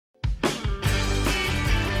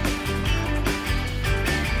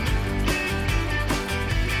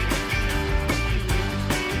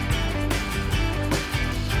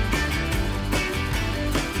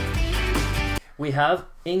we have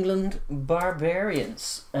England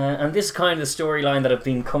Barbarians, and this is kind of the storyline that have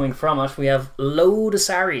been coming from it. We have load of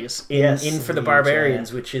Sarries in for the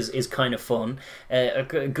Barbarians, which is kind of fun. A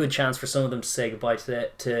good chance for some of them to say goodbye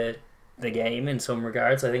to the game in some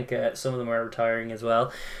regards. I think some of them are retiring as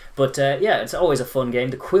well. But yeah, it's always a fun game.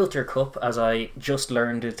 The Quilter Cup, as I just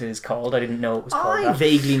learned it is called. I didn't know it was called that. I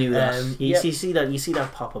vaguely knew that. You see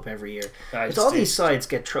that pop up every year. It's all these sides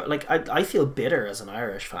get I feel bitter as an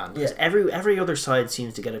Irish fan because every other side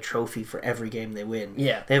seems to get a trophy for every game they win.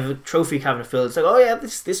 Yeah, they have a trophy cabinet filled. It's like, oh yeah,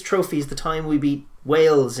 this trophy is the time we beat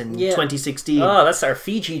Wales in 2016. Oh, that's our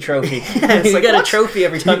Fiji trophy. We get a trophy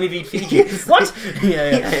every time we beat Fiji. What?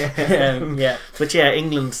 Yeah. But yeah,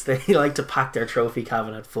 England, they like to pack their trophy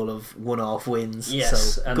cabinet full of one-off wins.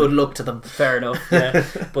 Yes, so good luck to them. Fair enough. Yeah,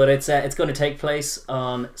 but it's going to take place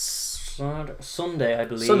on Sunday, I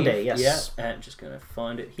believe. Sunday, yes. Yeah, I'm just going to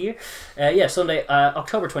find it here. Yeah, Sunday,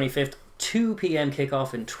 October 25th, 2 p.m.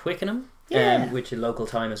 kickoff in Twickenham. Which is local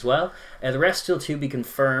time as well. The rest still to be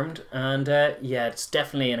confirmed, and yeah, it's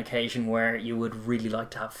definitely an occasion where you would really like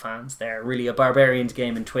to have fans there. Really, a Barbarians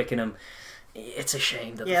game in Twickenham. It's a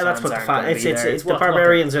shame that that's what the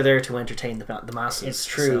Barbarians are there to entertain the masses. It's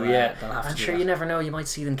true, so, I'm sure you never know. You might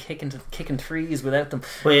see them kicking threes without them.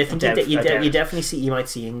 Well, I think you definitely might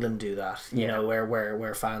see England do that. You know,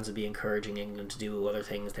 where fans would be encouraging England to do other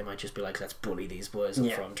things. They might just be like, let's bully these boys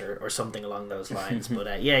up front or something along those lines.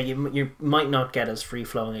 But you might not get as free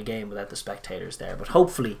flowing a game without the spectators there. But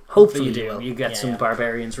hopefully you do. You get some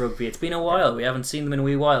Barbarians rugby. It's been a while. We haven't seen them in a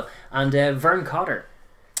wee while. And Vern Cotter,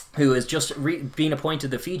 who has just been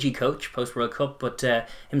appointed the Fiji coach post-World Cup, but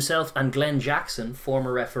himself and Glenn Jackson,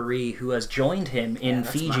 former referee, who has joined him in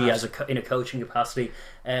Fiji in a coaching capacity,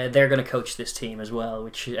 they're going to coach this team as well,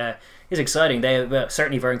 which is exciting.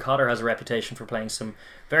 Certainly Vern Cotter has a reputation for playing some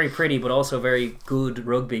very pretty but also very good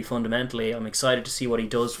rugby fundamentally. I'm excited to see what he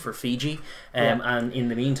does for Fiji, and in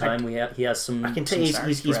the meantime he has some. I can tell you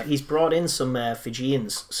he's brought in some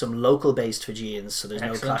Fijians, some local based Fijians, so there's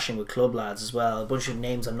no clashing with club lads as well. A bunch of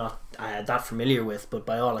names I'm not that familiar with, but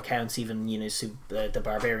by all accounts, even the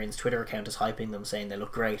Barbarians Twitter account is hyping them, saying they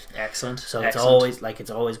look great. Excellent. So it's always great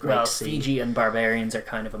to see. Fiji and Barbarians are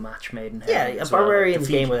kind of a match made in heaven. Yeah, a Barbarians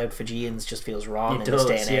game without Fijians just feels wrong in this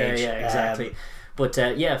day and age. Yeah, exactly. But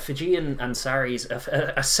yeah, Fijian and Sarries,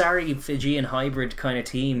 a Sarri Fijian hybrid kind of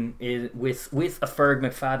team with a Ferg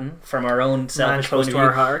McFadden from our own selfish close to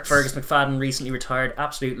our hearts. Fergus McFadden recently retired,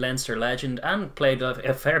 absolute Leinster legend, and played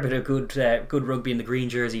a fair bit of good rugby in the green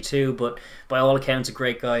jersey too. But by all accounts, a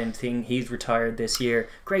great guy and thing. He's retired this year.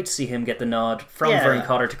 Great to see him get the nod from Vern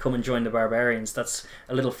Cotter to come and join the Barbarians. That's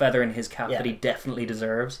a little feather in his cap that he definitely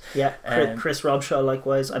deserves. Yeah, Chris Robshaw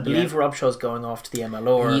likewise. I believe Robshaw's going off to the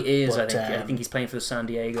MLR. He is. But, I think he's playing for the San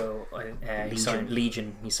Diego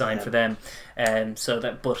Legion. He signed for them,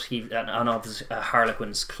 but he and obviously a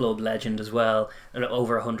Harlequins club legend as well.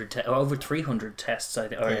 Over 300 tests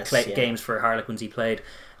games for Harlequins he played,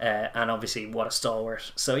 and obviously what a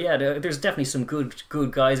stalwart. So yeah, there's definitely some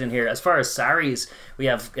good guys in here. As far as Sarries, we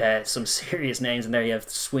have some serious names in there. You have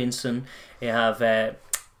Swinson, you have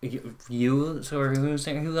Ewells, or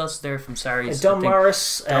who else there from Sarries? Don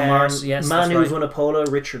Morris, yes, Manu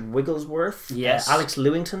Vunipola, Richard Wigglesworth, yes, Alex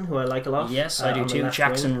Lewington, who I like a lot. Yes, I do too.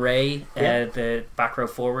 Jackson Ray, the back row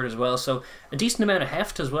forward as well. So a decent amount of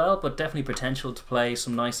heft as well, but definitely potential to play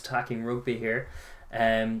some nice attacking rugby here.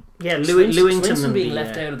 Lewington being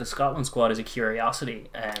left out of the Scotland squad is a curiosity.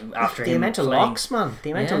 After the amount of locks, man,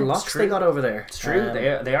 the amount of locks they got over there. It's true.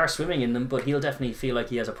 They are swimming in them, but he'll definitely feel like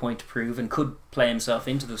he has a point to prove and could play himself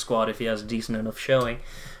into the squad if he has a decent enough showing.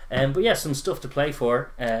 But yeah, some stuff to play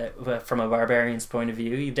for from a Barbarians point of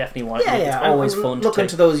view. You definitely want it. It's always fun to looking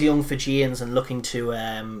to those young Fijians and looking to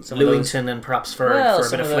Lewington and perhaps for a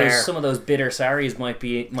bit of flair. Some of those bitter Sarries might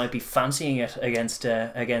be fancying it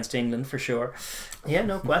against England for sure. Yeah,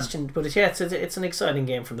 no question. But it's an exciting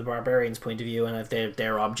game from the Barbarians' point of view, and if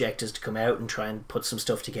their object is to come out and try and put some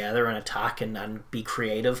stuff together and attack and be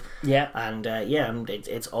creative. Yeah, and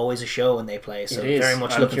it's always a show when they play. So very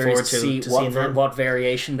much looking forward to seeing what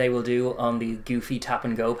variation they will do on the goofy tap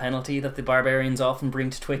and go penalty that the Barbarians often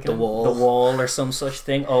bring to Twickenham. The wall or some such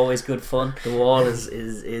thing. Always good fun. The wall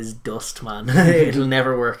is dust, man. It'll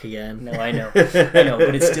never work again. No, I know,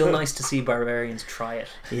 but it's still nice to see Barbarians try it.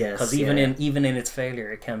 Yes, because even in its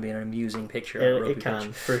failure, it can be an amusing picture. It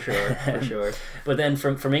can, for sure. But then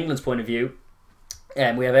from England's point of view,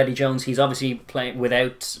 we have Eddie Jones. He's obviously playing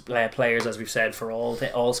without players, as we've said, for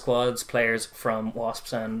all squads. Players from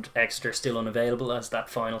Wasps and Exeter still unavailable, as that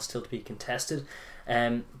final still to be contested.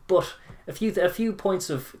 But a few points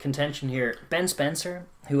of contention here. Ben Spencer,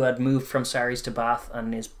 who had moved from Sarries to Bath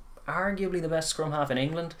and is arguably the best scrum half in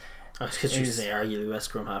England. I was just going to say arguably the best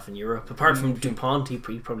scrum half in Europe. Apart from Dupont, he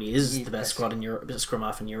probably is the best squad in Europe, scrum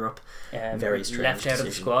half in Europe. Very strange left out decision.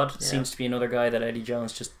 of the squad. Seems to be another guy that Eddie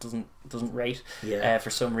Jones just doesn't rate for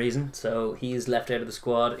some reason. So he is left out of the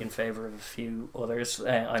squad in favour of a few others.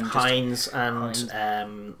 Hines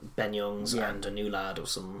and Ben Youngs and a new lad of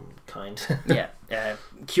some kind.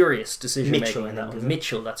 Curious decision Mitchell making in that one.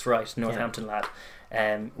 Mitchell, that's right, Northampton lad.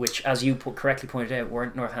 Which, as you correctly pointed out,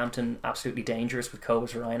 weren't Northampton absolutely dangerous with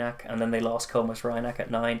Comas Reinach, and then they lost Comas Reinach at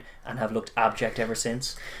 9 and have looked abject ever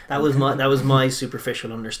since. That was my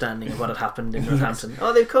superficial understanding of what had happened in Northampton.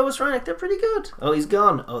 Oh, they've Comas Reinach, they're pretty good. Oh, he's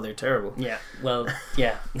gone. Oh, they're terrible. Yeah, well,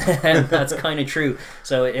 yeah, that's kind of true.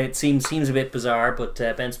 So it seems a bit bizarre, but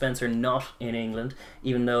Ben Spencer not in England,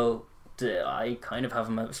 even though I kind of have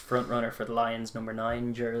him as front runner for the Lions number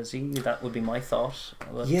 9 jersey. That would be my thought.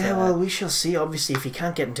 But, well, we shall see. Obviously, if he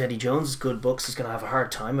can't get into Eddie Jones's good books, he's going to have a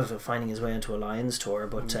hard time of finding his way into a Lions tour.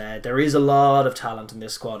 But there is a lot of talent in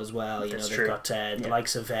this squad as well. You know, they've got the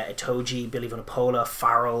likes of Itoji, Billy Vunipola,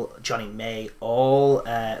 Farrell, Johnny May, all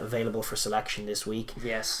available for selection this week.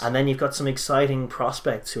 Yes, and then you've got some exciting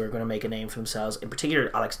prospects who are going to make a name for themselves. In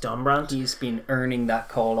particular, Alex Dombrandt. He's been earning that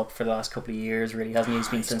call up for the last couple of years. Really, hasn't he? He's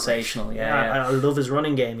been sensational. Great. I love his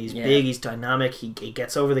running game. He's big, he's dynamic, he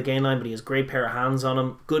gets over the gain line, but he has a great pair of hands on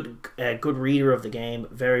him. Good reader of the game.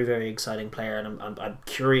 Very, very exciting player, and I'm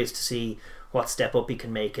curious to see what step up he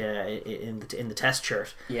can make in the test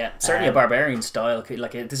shirt. Yeah, certainly a Barbarian style.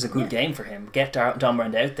 Like this is a good game for him. Get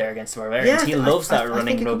Dombrandt out there against the Barbarians. He loves that running. I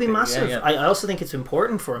think it could rugby. be massive. I also think it's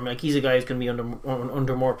important for him. Like he's a guy who's going to be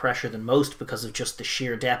under more pressure than most because of just the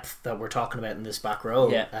sheer depth that we're talking about in this back row.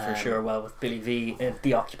 Yeah, for sure. Well, with Billy V,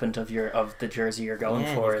 the occupant of the jersey you're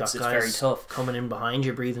going for, it's very tough. Coming in behind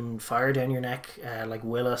you, breathing fire down your neck, like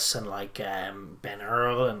Willis and like Ben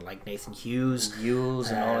Earl and like Nathan Hughes,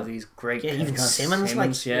 and all of these great. Yeah, even Simmons.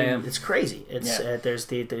 It's crazy. It's there's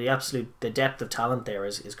the absolute depth of talent there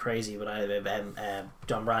is crazy. But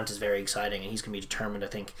Dombrandt is very exciting, and he's going to be determined, I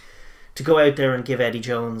think, to go out there and give Eddie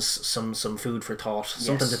Jones some food for thought,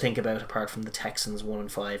 something to think about apart from the Texans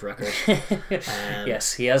 1-5 record.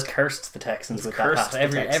 Yes, he has cursed the Texans with that hat.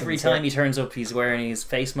 Every time he turns up, he's wearing his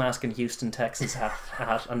face mask and Houston Texans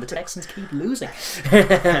hat, and the Texans keep losing.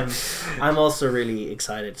 I'm also really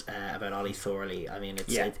excited about Ollie Thorley. I mean,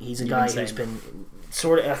 he's a guy who's been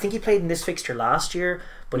I think he played in this fixture last year,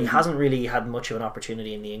 but he hasn't really had much of an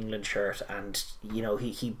opportunity in the England shirt, and you know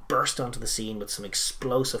he burst onto the scene with some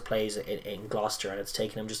explosive plays in Gloucester, and it's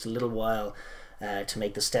taken him just a little while to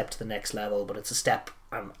make the step to the next level, but it's a step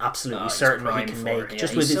I'm absolutely certain he can make.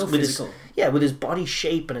 Just with his body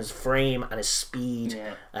shape and his frame and his speed.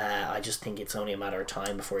 I just think it's only a matter of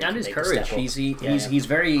time before he can make the step up. He's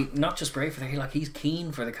very not just brave for the he's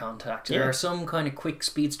keen for the contact. There are some kind of quick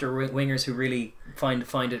speedster wingers who really find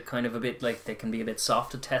it kind of a bit like they can be a bit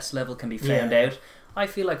soft at test level, can be found out. I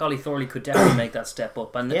feel like Ollie Thorley could definitely make that step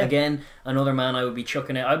up, and again, another man I would be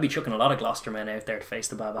chucking out. I'd be chucking a lot of Gloucester men out there to face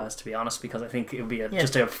the Babas, to be honest, because I think it would be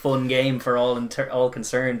just a fun game for all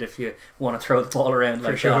concerned if you want to throw the ball around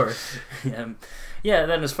like that. Then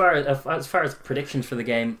as far as predictions for the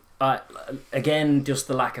game, again, just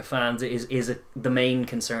the lack of fans is the main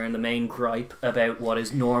concern, the main gripe about what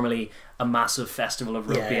is normally a massive festival of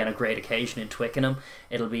rugby and a great occasion in Twickenham.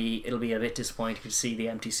 It'll be a bit disappointing to see the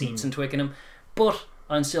empty seats in Twickenham. But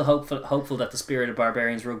I'm still hopeful that the spirit of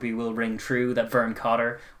Barbarians rugby will ring true, that Vern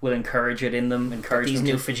Cotter will encourage it in them, these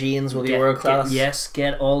new Fijians will be world class.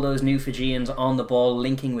 Get all those new Fijians on the ball,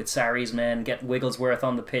 linking with Sarries men, get Wigglesworth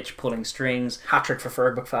on the pitch pulling strings. Hat-trick for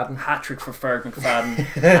Ferg McFadden.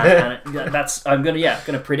 and that's I'm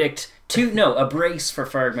gonna predict a brace for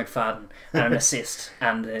Ferg McFadden and an assist,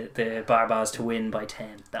 and the Barbas to win by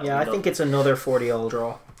 10. I think it's another 40-all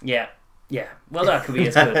draw. Yeah, well, that could be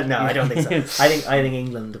as good. No, I don't think so. I think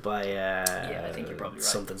England by I think you're probably right.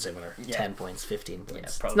 Something similar. 10 points, 15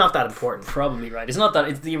 points. It's not that important. Probably right. It's not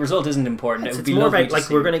that the result isn't important. It's more about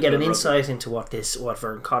we're going to get an insight into what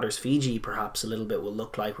Vern Cotter's Fiji perhaps a little bit will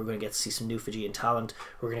look like. We're going to get to see some new Fijian talent.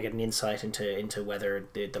 We're going to get an insight into whether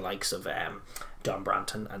the likes of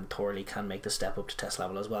Dombrandt and Thorley can make the step up to test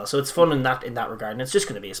level as well. So it's fun in that regard, and it's just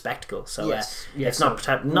going to be a spectacle. So it's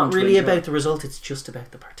not really about the result. It's just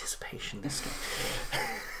about the participation this game.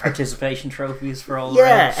 Participation trophies for all.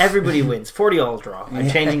 Yeah, everybody wins. 40-all draw. I'm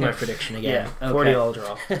changing my prediction again. 40-all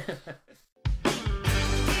draw.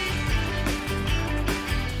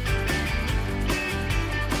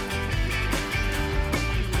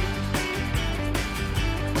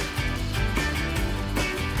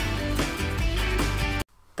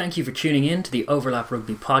 Thank you for tuning in to the Overlap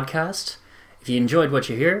Rugby podcast. If you enjoyed what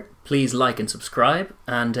you hear, Please like and subscribe,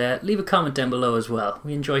 and leave a comment down below as well.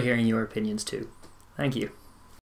 We enjoy hearing your opinions too. Thank you.